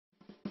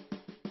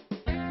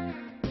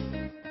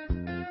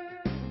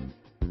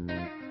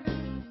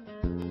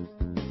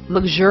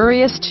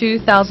luxurious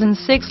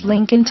 2006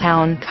 Lincoln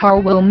Town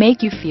Car will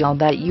make you feel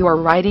that you are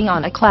riding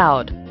on a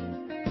cloud.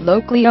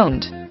 Locally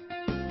owned.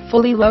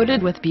 Fully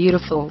loaded with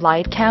beautiful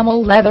light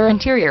camel leather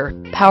interior,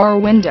 power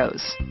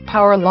windows,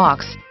 power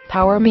locks,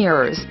 power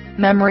mirrors,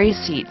 memory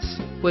seats,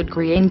 wood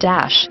grain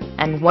dash,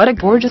 and what a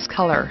gorgeous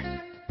color.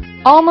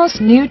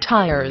 Almost new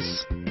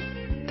tires.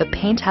 The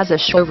paint has a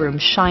showroom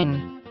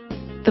shine.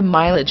 The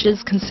mileage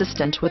is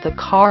consistent with a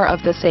car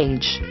of this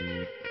age.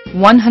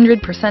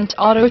 100%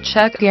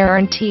 AutoCheck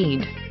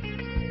guaranteed.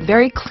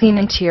 Very clean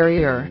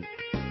interior.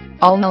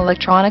 All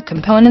electronic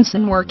components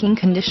in working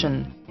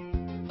condition.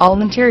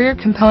 All interior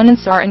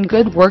components are in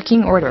good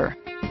working order.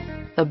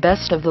 The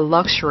best of the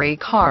luxury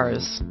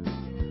cars.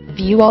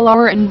 View all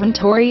our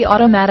inventory.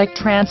 Automatic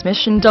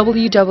transmission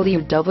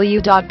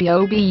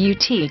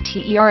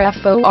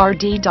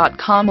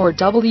www.bobutterford.com or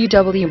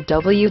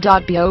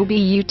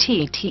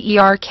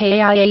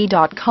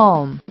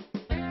www.bobutterkia.com.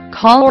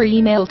 Call or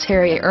email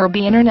Terry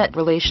Irby, Internet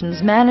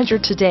Relations Manager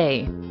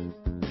today.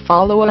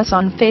 Follow us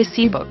on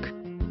Facebook.